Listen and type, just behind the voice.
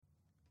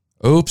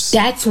Oops.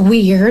 That's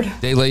weird.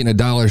 Day late and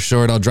 $1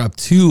 short. I'll drop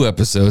 2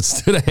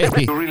 episodes today.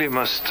 You really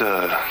must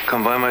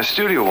come by my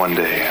studio one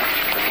day.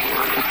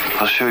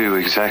 I'll show you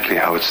exactly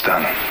how it's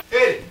done.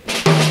 Hey.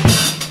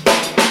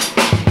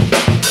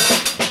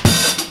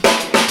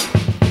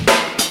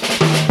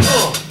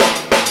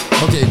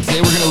 Okay,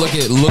 today we're going to look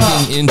at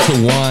looking into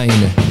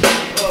wine.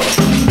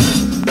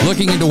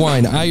 Looking into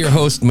wine. I, your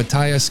host,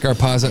 Matthias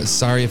Scarpazza.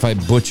 Sorry if I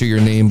butcher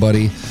your name,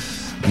 buddy.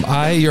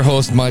 I, your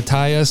host,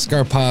 Matthias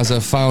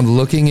Scarpazza, found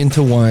looking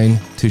into wine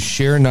to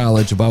share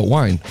knowledge about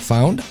wine.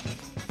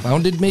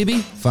 Founded, maybe?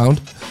 Found.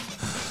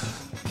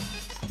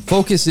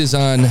 Focus is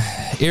on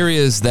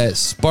areas that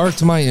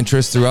sparked my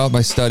interest throughout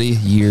my study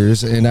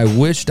years, and I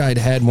wished I'd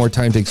had more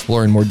time to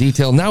explore in more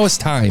detail. Now it's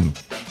time.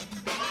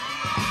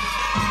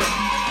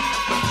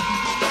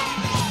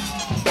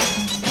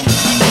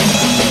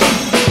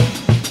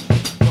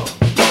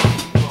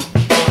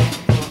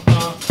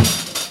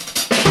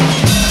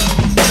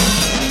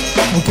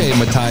 Okay,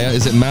 Mattia.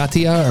 Is it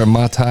Mattia or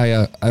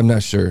Mattia? I'm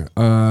not sure.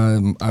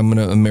 I'm going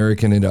to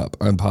American it up.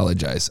 I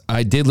apologize.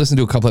 I did listen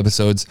to a couple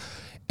episodes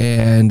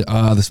and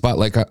the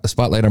spotlight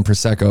on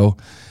Prosecco,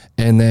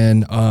 and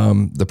then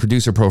the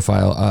producer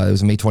profile. It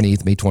was May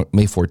 28th,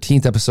 May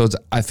 14th episodes.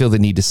 I feel the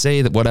need to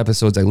say that what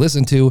episodes I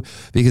listened to,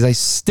 because I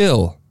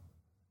still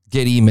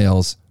get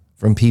emails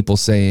from people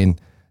saying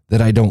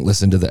that I don't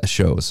listen to the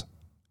shows,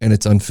 and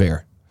it's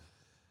unfair.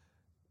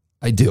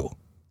 I do.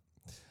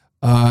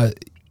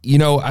 You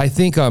know, I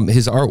think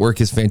his artwork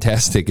is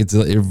fantastic.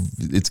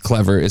 It's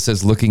clever. It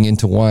says looking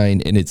into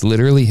wine, and it's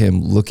literally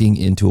him looking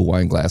into a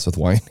wine glass with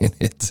wine in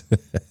it.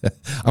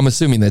 I'm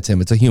assuming that's him.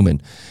 It's a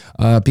human.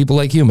 People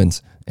like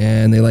humans,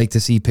 and they like to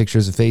see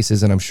pictures of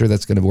faces, and I'm sure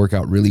that's going to work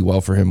out really well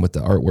for him with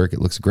the artwork.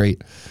 It looks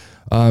great.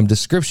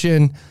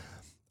 Description,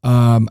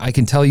 I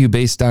can tell you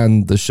based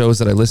on the shows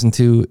that I listen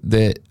to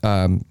that,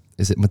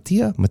 is it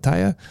Mattia?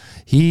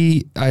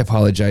 I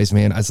apologize,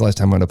 man. That's the last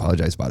time I'm going to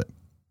apologize about it.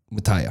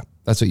 Mattia.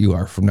 That's what you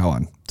are from now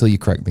on, till you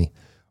correct me,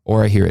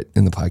 or I hear it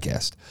in the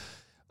podcast.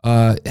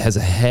 Has a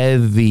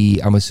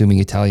heavy, I'm assuming,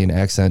 Italian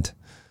accent,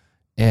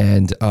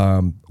 and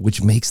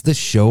which makes the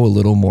show a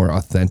little more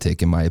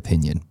authentic, in my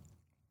opinion.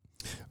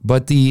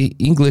 But the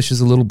English is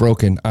a little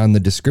broken on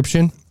the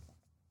description,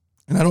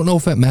 and I don't know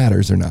if that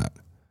matters or not.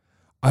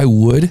 I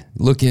would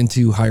look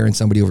into hiring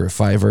somebody over at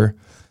Fiverr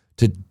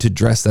to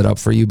dress that up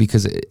for you,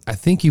 because I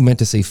think you meant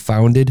to say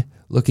founded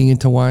looking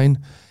into wine.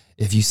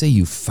 If you say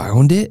you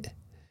found it,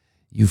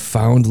 you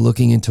found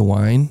looking into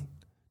wine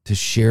to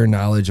share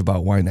knowledge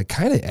about wine, that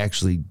kind of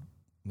actually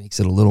makes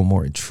it a little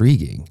more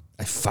intriguing.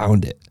 I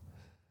found it.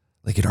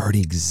 Like it already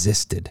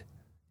existed.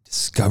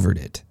 Discovered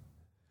it.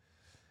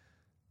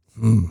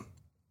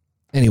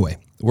 Anyway,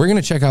 we're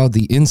going to check out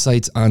the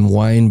Insights on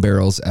Wine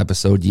Barrels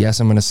episode.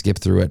 Yes, I'm going to skip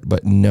through it,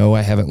 but no,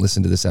 I haven't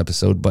listened to this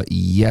episode. But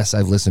yes,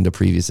 I've listened to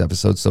previous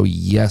episodes. So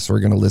yes, we're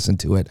going to listen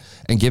to it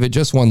and give it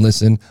just one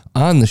listen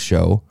on the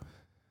show.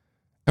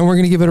 And we're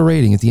going to give it a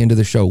rating at the end of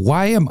the show.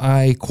 Why am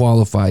I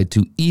qualified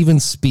to even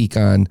speak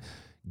on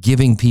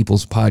giving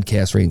people's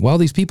podcast rating? Well,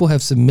 these people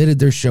have submitted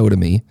their show to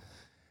me,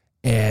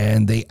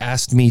 and they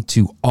asked me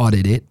to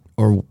audit it,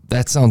 or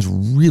that sounds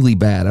really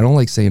bad. I don't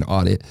like saying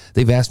audit.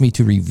 They've asked me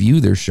to review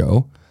their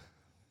show.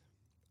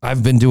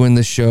 I've been doing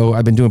this show.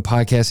 I've been doing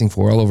podcasting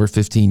for well over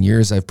 15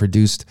 years. I've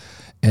produced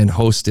and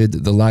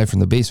hosted the Live from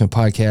the Basement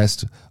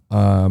podcast.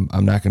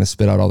 I'm not going to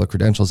spit out all the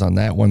credentials on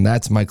that one.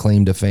 That's my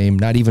claim to fame.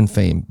 Not even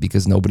fame,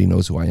 because nobody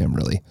knows who I am,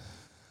 really.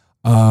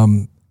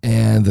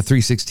 And the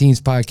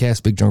 316s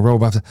podcast, Big Drunk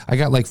Robots. I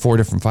got like 5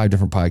 different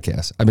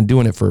podcasts. I've been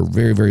doing it for a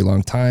very, very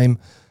long time.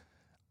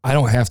 I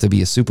don't have to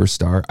be a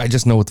superstar. I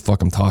just know what the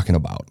fuck I'm talking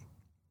about.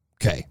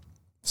 Okay.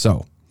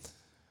 So,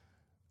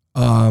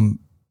 and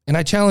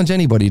I challenge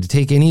anybody to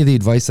take any of the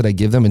advice that I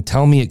give them and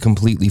tell me it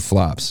completely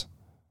flops,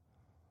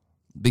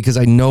 because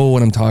I know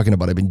what I'm talking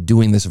about. I've been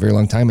doing this a very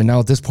long time. And now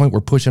at this point, we're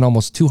pushing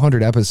almost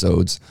 200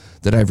 episodes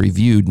that I've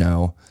reviewed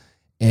now.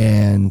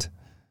 And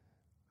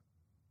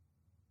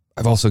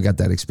I've also got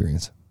that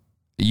experience.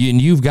 And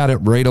you've got it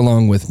right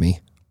along with me.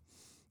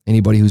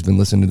 Anybody who's been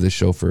listening to this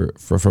show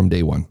from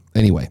day one.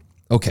 Anyway,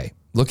 okay.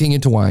 Looking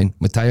into wine,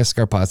 Matthias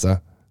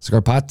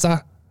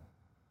Scarpazza.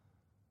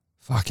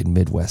 Fucking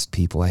Midwest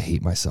people. I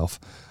hate myself.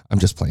 I'm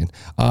just playing.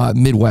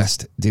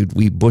 Midwest, dude,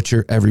 we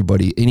butcher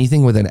everybody.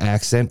 Anything with an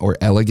accent or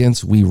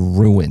elegance, we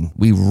ruin.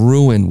 We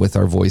ruin with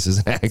our voices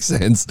and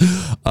accents.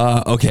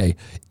 Okay.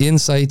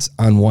 Insights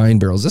on Wine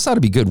Barrels. This ought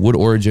to be good. Wood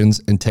Origins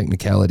and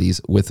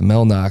Technicalities with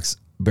Mel Knox,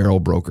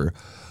 Barrel Broker.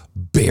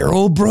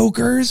 Barrel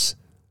brokers?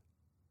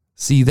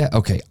 See that?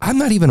 Okay. I'm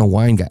not even a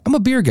wine guy. I'm a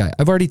beer guy.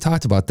 I've already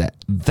talked about that.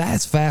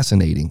 That's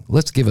fascinating.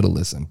 Let's give it a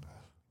listen.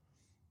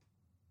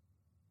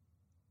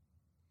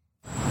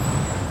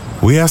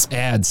 We asked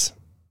ads.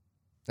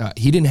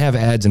 He didn't have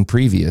ads in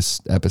previous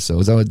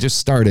episodes. It just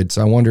started,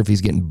 so I wonder if he's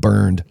getting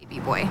burned.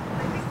 Baby boy,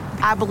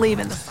 I believe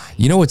in the fight.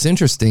 You know what's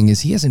interesting is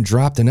he hasn't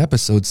dropped an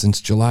episode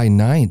since July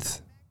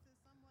 9th.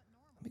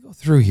 Let me go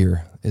through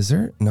here. Is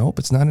there? Nope,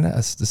 it's not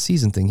the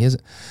season thing. He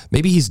hasn't.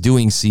 Maybe he's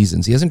doing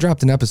seasons. He hasn't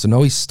dropped an episode.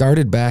 No, he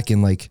started back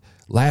in like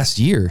last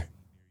year.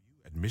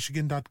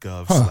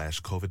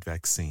 michigan.gov/COVID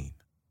vaccine.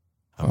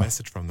 A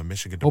message from the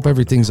Michigan Hope Department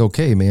everything's of Health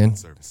okay, and man. Human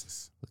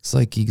Services. Looks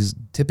like he's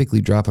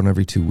typically dropping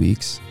every 2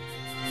 weeks.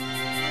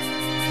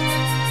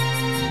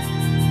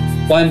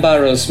 Wine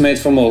barrels made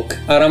from oak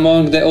are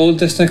among the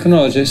oldest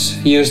technologies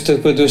used to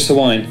produce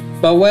wine.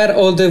 But where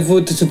all the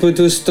wood to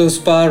produce those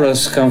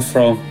barrels come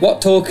from?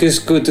 What oak is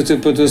good to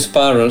produce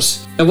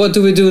barrels? And what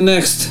do we do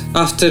next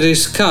after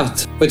this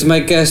cut? With my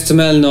guest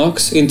Mel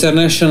Knox,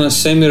 international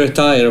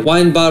semi-retired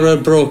wine barrel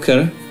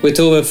broker with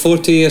over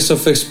 40 years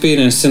of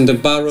experience in the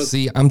barrel.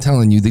 See, I'm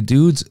telling you, the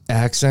dude's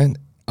accent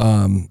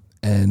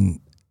and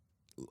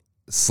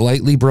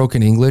slightly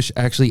broken English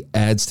actually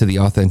adds to the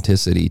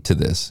authenticity to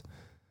this.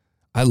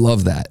 I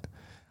love that.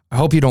 I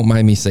hope you don't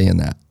mind me saying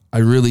that. I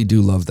really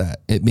do love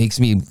that. It makes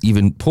me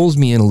pulls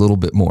me in a little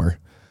bit more.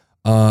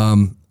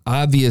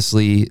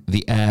 Obviously,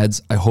 the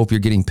ads, I hope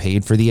you're getting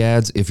paid for the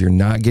ads. If you're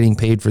not getting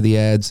paid for the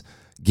ads,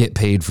 get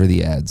paid for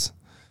the ads.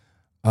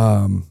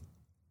 And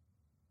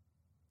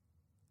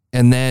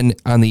then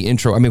on the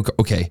intro, I mean,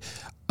 okay.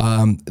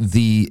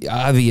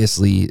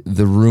 Obviously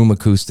the room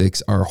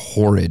acoustics are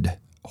horrid,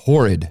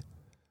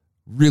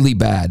 really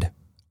bad.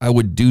 I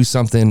would do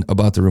something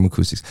about the room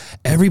acoustics.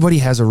 Everybody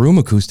has a room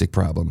acoustic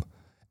problem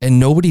and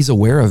nobody's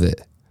aware of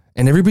it.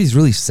 And everybody's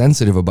really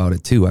sensitive about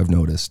it too. I've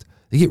noticed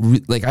they get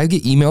I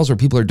get emails where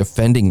people are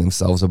defending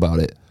themselves about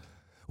it.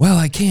 Well,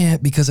 I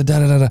can't because of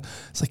da-da-da-da.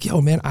 It's like,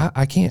 yo, man,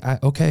 I can't.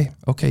 Okay.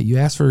 You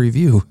asked for a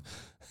review.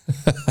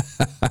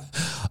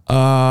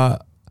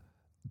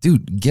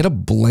 Dude, get a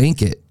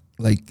blanket.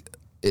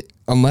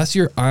 Unless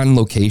you're on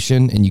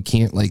location and you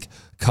can't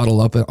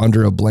cuddle up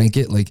under a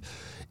blanket,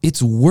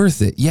 it's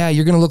worth it. Yeah,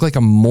 you're going to look like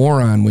a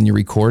moron when you're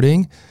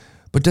recording,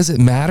 but does it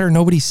matter?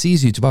 Nobody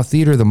sees you. It's about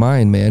theater of the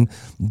mind, man.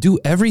 Do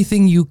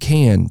everything you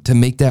can to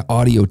make that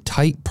audio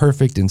tight,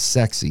 perfect, and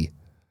sexy.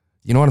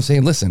 You know what I'm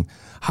saying? Listen,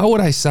 how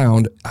would I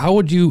sound? How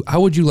would you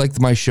like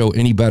my show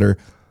any better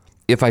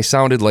if I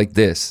sounded like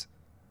this?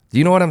 Do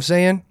you know what I'm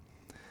saying?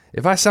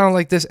 If I sound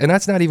like this, and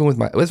that's with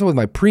my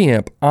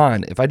preamp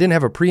on. If I didn't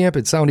have a preamp,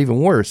 it'd sound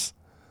even worse.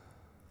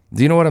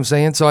 Do you know what I'm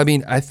saying? So, I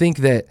mean, I think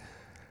that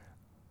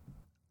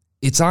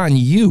it's on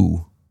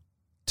you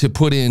to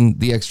put in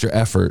the extra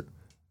effort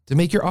to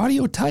make your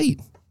audio tight.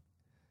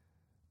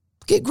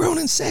 Get grown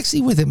and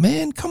sexy with it,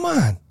 man. Come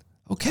on.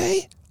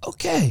 Okay.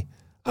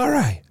 All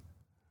right.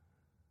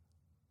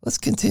 Let's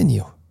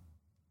continue.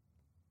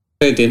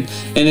 In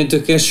an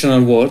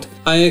educational world,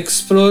 I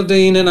explored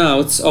the in and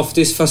outs of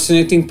this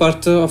fascinating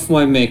part of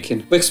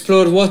winemaking. We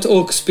explored what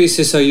oak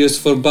species are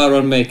used for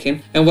barrel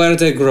making and where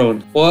they're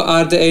grown. What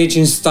are the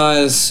aging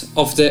styles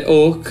of the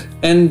oak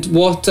and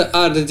what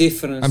are the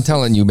differences? I'm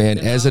telling you, man,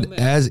 as at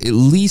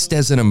least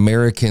as an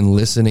American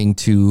listening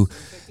to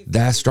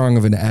that strong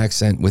of an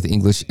accent with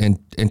English, and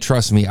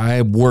trust me,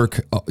 I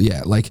work,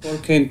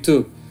 Working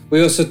too.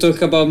 We also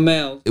talk about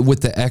Mel.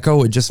 With the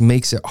echo, it just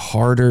makes it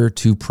harder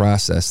to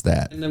process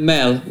that. And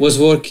Mel was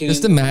working.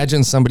 Just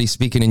imagine somebody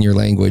speaking in your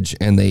language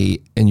and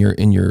in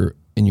your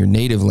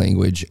native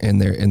language,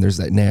 and there's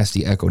that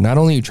nasty echo. Not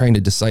only are you trying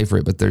to decipher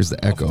it, but there's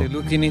the echo. The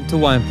Looking Into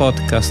Wine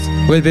podcast.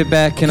 We'll be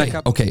back in a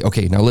couple.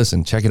 Okay. Now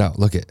listen, check it out.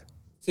 Look it.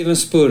 Steven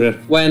Spurrier,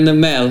 when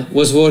Mel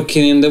was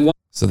working in the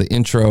So the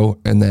intro,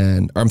 and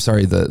then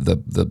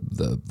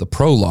the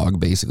prologue,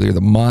 basically, or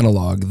the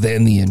monologue,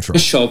 then the intro.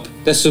 shop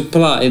that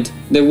supplied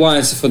the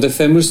wines for the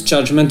famous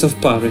Judgment of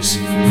Paris.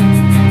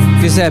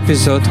 This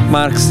episode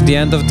marks the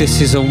end of the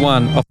season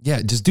 1 of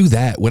just do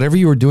that. Whatever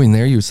you were doing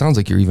there, it sounds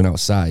like you're even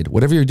outside.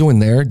 Whatever you're doing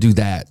there, do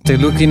that. the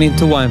Looking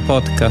Into Wine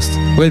podcast.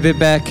 We'll be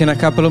back in a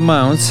couple of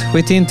months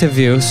with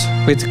interviews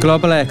with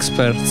global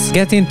experts.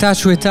 Get in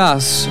touch with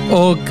us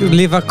or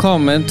leave a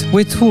comment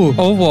with who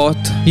or what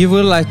you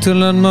would like to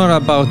learn more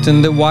about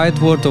in the wide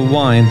world of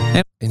wine.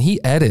 And he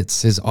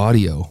edits his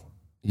audio.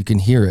 You can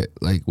hear it,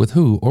 with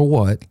who or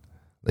what.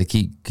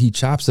 He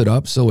chops it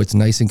up so it's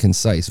nice and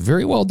concise.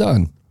 Very well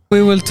done.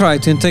 We will try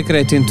to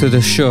integrate into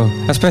the show.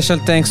 A special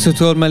thanks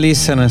to all my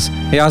listeners.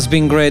 It has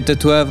been great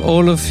to have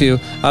all of you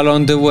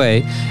along the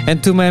way,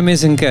 and to my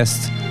amazing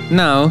guests.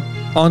 Now,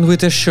 on with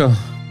the show.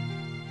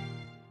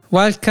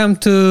 Welcome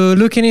to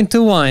Looking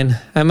Into Wine.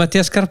 I'm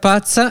Mattia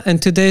Scarpazza,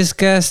 and today's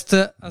guest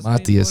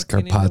Mattia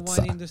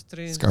Scarpazza,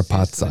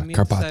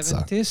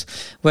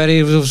 where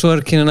he was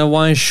working in a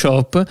wine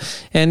shop,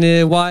 and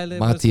while he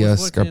Mattia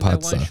was working in the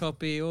Scarpazza. wine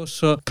shop, he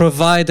also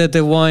provided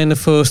the wine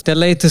for the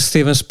latest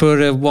Steven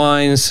Spurrier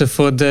wines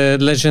for the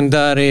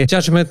legendary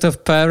Judgment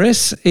of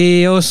Paris.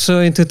 He also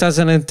in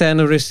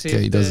 2010 received.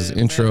 Okay, he does his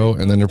intro,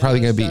 and then they're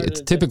probably going to be,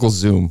 it's typical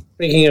Zoom.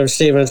 Speaking of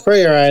Steven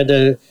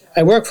Spurrier,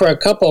 I worked for a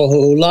couple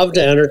who loved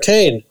to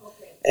entertain,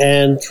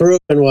 and Truman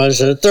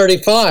was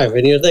 35,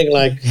 and you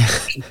think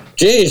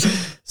geez.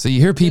 So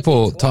you hear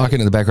people talking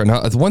in the background.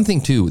 Now, the one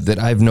thing too that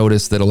I've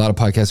noticed that a lot of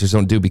podcasters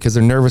don't do because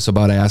they're nervous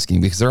about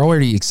asking, because they're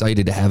already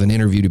excited to have an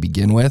interview to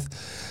begin with.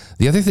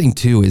 The other thing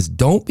too is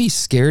don't be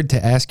scared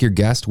to ask your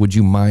guest, would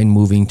you mind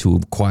moving to a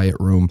quiet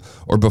room,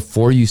 or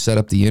before you set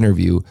up the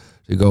interview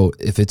to go,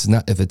 if it's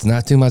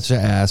not too much to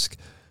ask,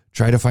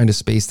 Try to find a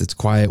space that's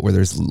quiet where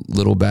there's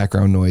little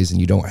background noise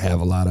and you don't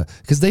have a lot of,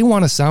 because they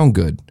want to sound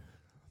good.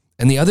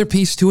 And the other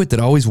piece to it that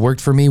always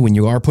worked for me when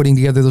you are putting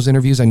together those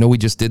interviews, I know we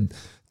just did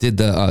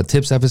the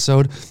tips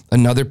episode.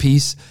 Another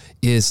piece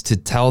is to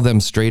tell them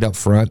straight up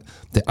front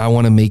that I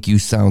want to make you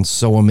sound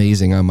so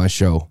amazing on my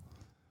show.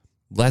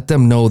 Let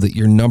them know that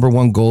your number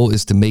one goal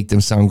is to make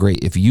them sound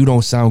great. If you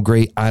don't sound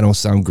great, I don't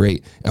sound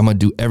great. I'm going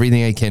to do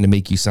everything I can to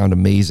make you sound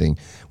amazing.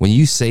 When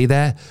you say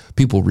that,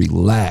 people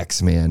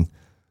relax, man.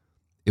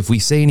 If we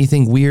say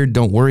anything weird,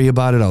 don't worry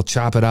about it. I'll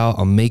chop it out.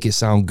 I'll make it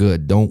sound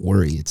good. Don't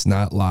worry. It's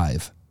not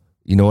live.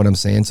 You know what I'm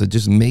saying? So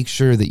just make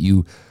sure that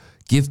you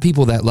give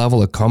people that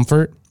level of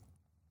comfort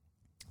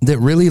that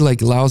really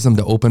like allows them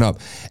to open up.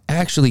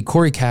 Actually,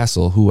 Corey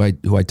Castle, who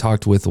I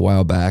talked with a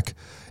while back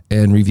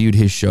and reviewed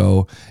his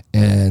show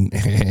and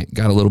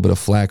got a little bit of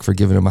flack for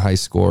giving him a high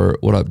score.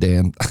 What up,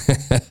 Dan?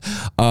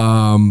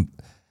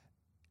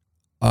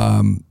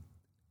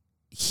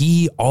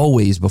 He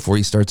always, before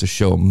he starts a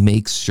show,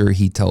 makes sure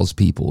he tells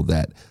people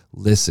that,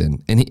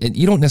 listen, and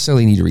you don't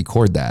necessarily need to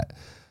record that,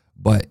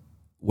 but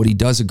what he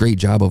does a great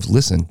job of,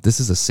 listen, this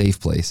is a safe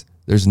place.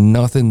 There's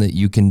nothing that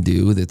you can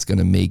do that's going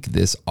to make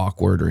this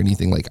awkward or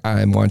anything. Like,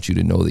 I want you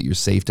to know that you're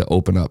safe to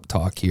open up,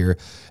 talk here,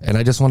 and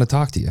I just want to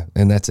talk to you,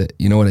 and that's it.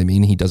 You know what I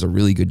mean? He does a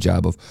really good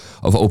job of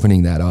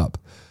opening that up.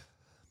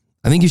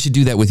 I think you should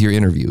do that with your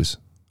interviews.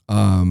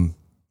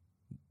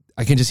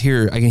 I can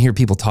hear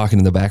people talking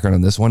in the background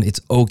on this one. It's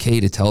okay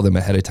to tell them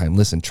ahead of time,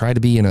 listen, try to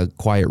be in a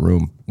quiet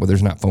room where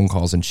there's not phone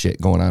calls and shit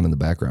going on in the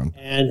background.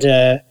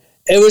 And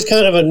it was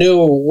kind of a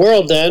new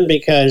world then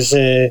because,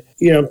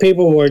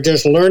 people were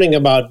just learning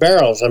about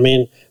barrels. I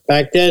mean,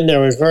 back then there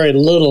was very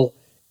little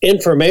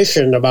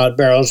information about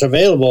barrels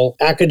available,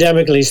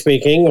 academically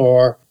speaking,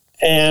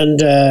 and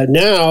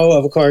now,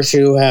 of course,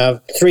 you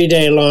have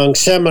 3-day-long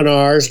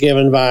seminars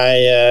given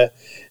by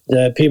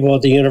the people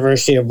at the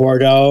University of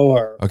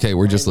Bordeaux. Okay,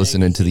 we're just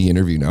listening to the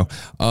interview now.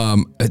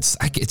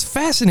 It's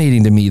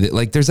fascinating to me that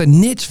like there's a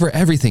niche for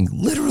everything.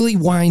 Literally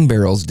wine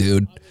barrels,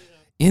 dude.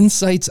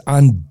 Insights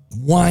on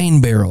wine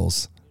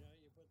barrels.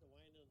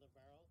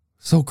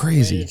 So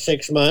crazy.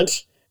 6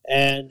 months.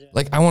 And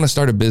like, I want to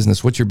start a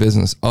business. What's your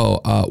business?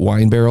 Oh,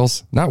 wine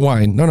barrels. Not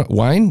wine. No,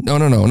 wine.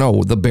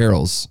 No. The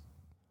barrels.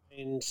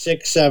 In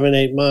 6, 7,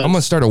 8 months. I'm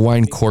going to start a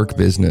wine cork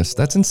business.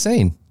 That's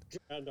insane.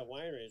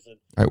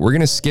 All right, we're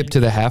going to skip to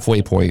the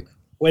halfway point.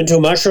 Went to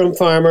mushroom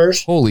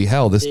farmers. Holy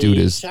hell, this dude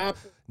is...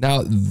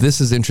 Now,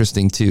 this is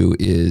interesting, too,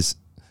 is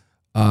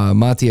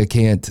Mattia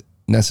can't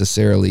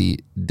necessarily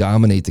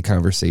dominate the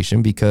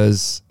conversation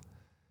because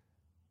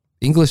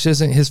English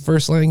isn't his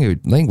first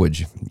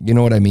language. You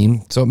know what I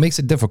mean? So it makes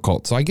it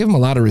difficult. So I give him a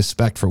lot of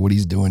respect for what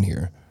he's doing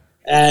here.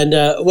 And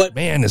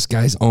this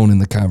guy's owning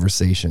the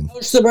conversation.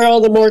 The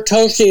barrel, the more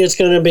toasty it's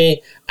going to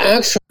be.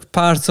 Actually,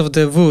 parts of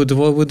the wood,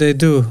 what would they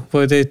do?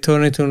 Would they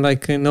turn it on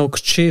like an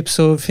oak chips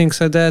or things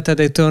like that?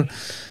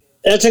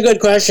 That's a good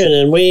question.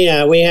 And we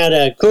had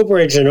a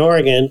cooperage in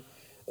Oregon,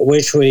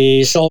 which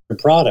we sold a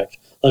product.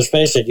 Let's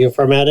face it, you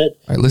ferment it.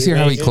 All right, let's hear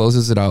how he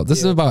closes it out. This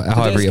is about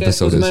how every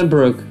episode is.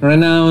 Brook,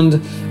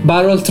 renowned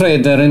barrel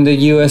trader in the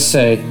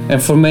USA, and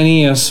for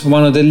many years,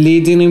 one of the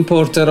leading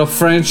importer of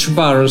French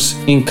barrels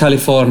in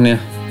California.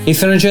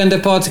 If you're enjoying the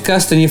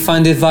podcast and you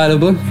find it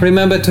valuable,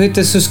 remember to hit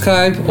the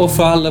subscribe or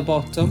follow at the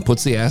bottom.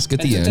 Puts the ask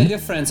at the end. Tell your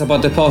friends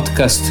about the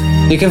podcast.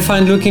 You can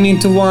find Looking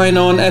Into Wine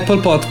on Apple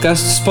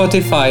Podcasts,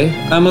 Spotify,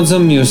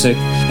 Amazon Music,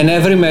 and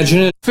every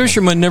imaginary...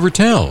 Fisherman never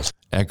tells.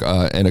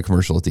 And a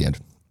commercial at the end.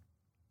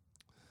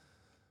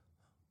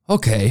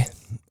 Okay.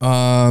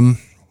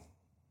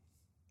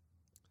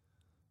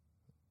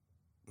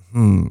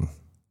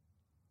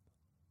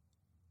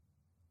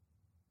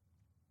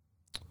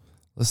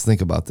 Let's think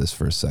about this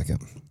for a second.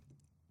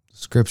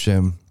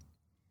 Description,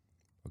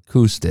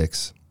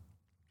 acoustics.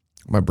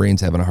 My brain's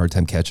having a hard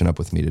time catching up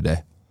with me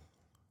today.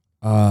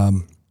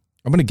 I'm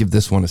going to give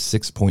this one a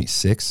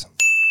 6.6.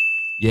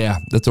 Yeah,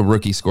 that's a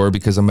rookie score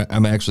because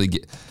I'm actually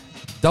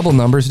double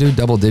numbers, dude.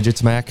 Double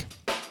digits, Mac.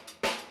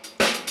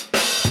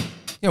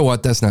 You know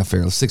what? That's not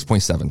fair.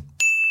 6.7.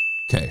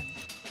 Okay.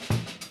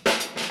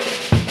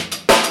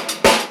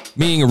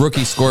 Meaning a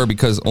rookie score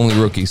because only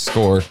rookies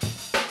score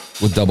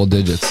with double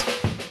digits.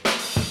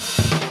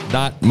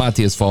 Not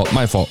Mattia's fault.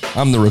 My fault.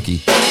 I'm the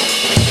rookie.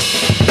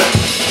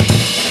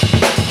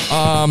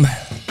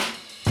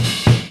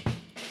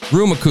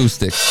 Room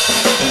acoustics.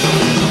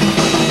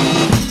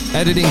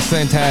 Editing's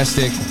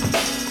fantastic.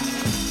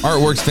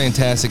 Artwork's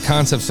fantastic.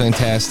 Concept's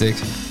fantastic.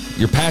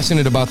 You're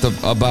passionate about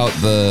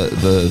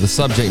the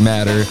subject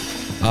matter.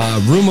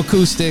 Room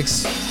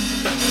acoustics.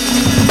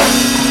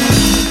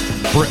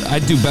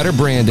 I'd do better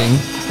branding.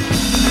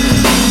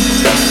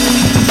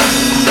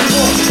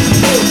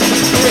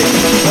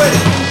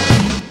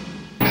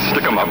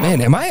 Stick 'em up.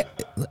 Man,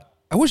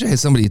 I wish I had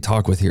somebody to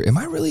talk with here. Am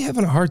I really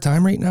having a hard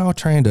time right now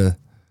trying to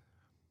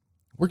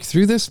work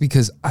through this?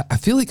 Because I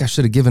feel like I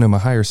should have given him a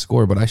higher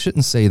score, but I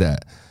shouldn't say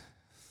that.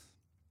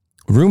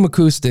 Room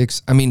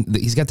Acoustics, I mean,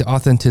 he's got the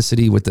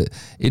authenticity with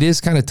it is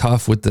kind of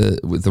tough with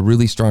the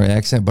really strong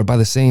accent, but by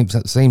the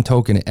same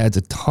token, it adds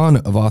a ton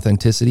of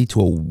authenticity to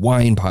a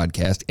wine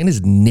podcast, and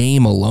his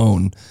name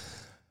alone.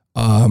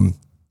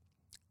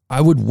 I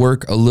would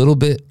work a little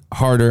bit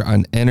harder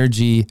on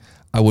energy.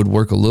 I would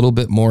work a little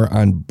bit more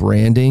on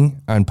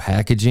branding, on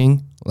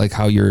packaging, like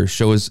how your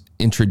show is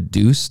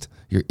introduced,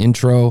 your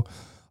intro,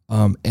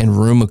 and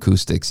room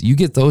acoustics. You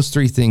get those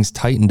three things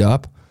tightened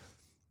up,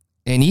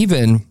 and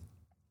even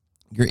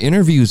your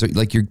interviews are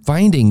like you're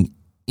finding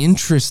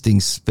interesting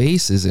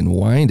spaces in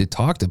wine to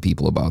talk to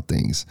people about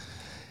things.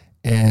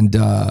 And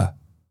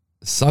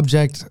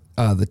subject,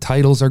 the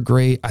titles are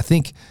great. I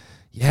think,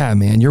 yeah,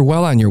 man, you're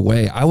well on your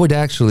way. I would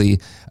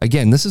actually,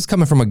 again, this is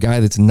coming from a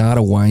guy that's not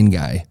a wine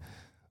guy.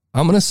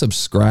 I'm going to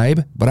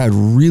subscribe, but I'd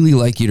really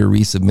like you to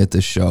resubmit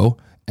this show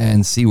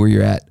and see where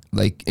you're at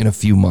like in a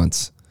few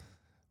months.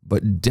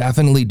 But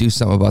definitely do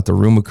something about the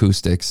room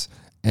acoustics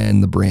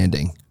and the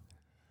branding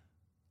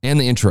and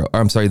the intro.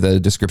 I'm sorry, the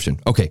description.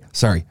 Okay,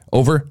 sorry.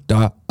 Over.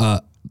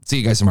 See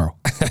you guys tomorrow.